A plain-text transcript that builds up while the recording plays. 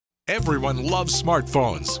Everyone loves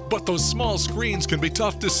smartphones, but those small screens can be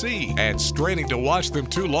tough to see, and straining to watch them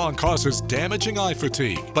too long causes damaging eye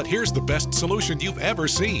fatigue. But here's the best solution you've ever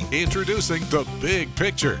seen. Introducing the Big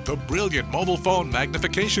Picture, the brilliant mobile phone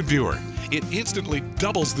magnification viewer. It instantly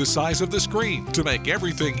doubles the size of the screen to make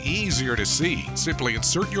everything easier to see. Simply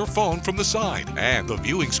insert your phone from the side, and the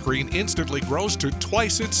viewing screen instantly grows to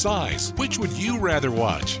twice its size. Which would you rather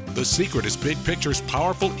watch? The secret is Big Picture's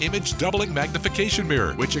powerful image doubling magnification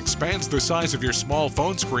mirror, which expands the size of your small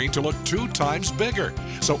phone screen to look 2 times bigger.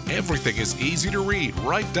 So everything is easy to read,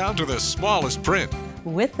 right down to the smallest print.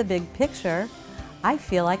 With the Big Picture, I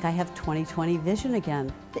feel like I have 20/20 vision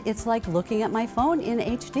again. It's like looking at my phone in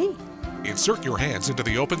HD. Insert your hands into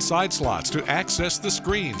the open side slots to access the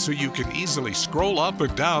screen so you can easily scroll up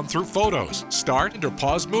and down through photos, start and or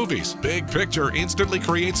pause movies. Big Picture instantly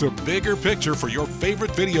creates a bigger picture for your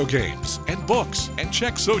favorite video games and books, and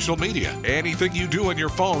check social media. Anything you do on your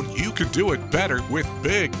phone, you can do it better with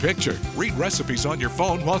Big Picture. Read recipes on your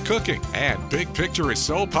phone while cooking. And Big Picture is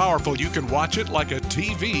so powerful you can watch it like a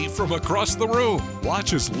TV from across the room.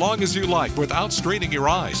 Watch as long as you like without straining your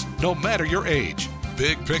eyes, no matter your age.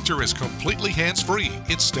 Big Picture is completely hands-free.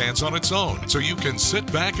 It stands on its own, so you can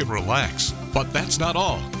sit back and relax. But that's not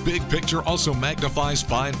all. Big Picture also magnifies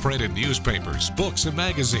fine print in newspapers, books, and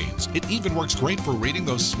magazines. It even works great for reading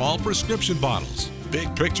those small prescription bottles.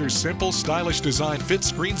 Big Picture's simple, stylish design fits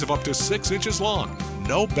screens of up to 6 inches long.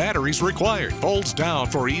 No batteries required. Folds down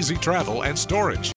for easy travel and storage.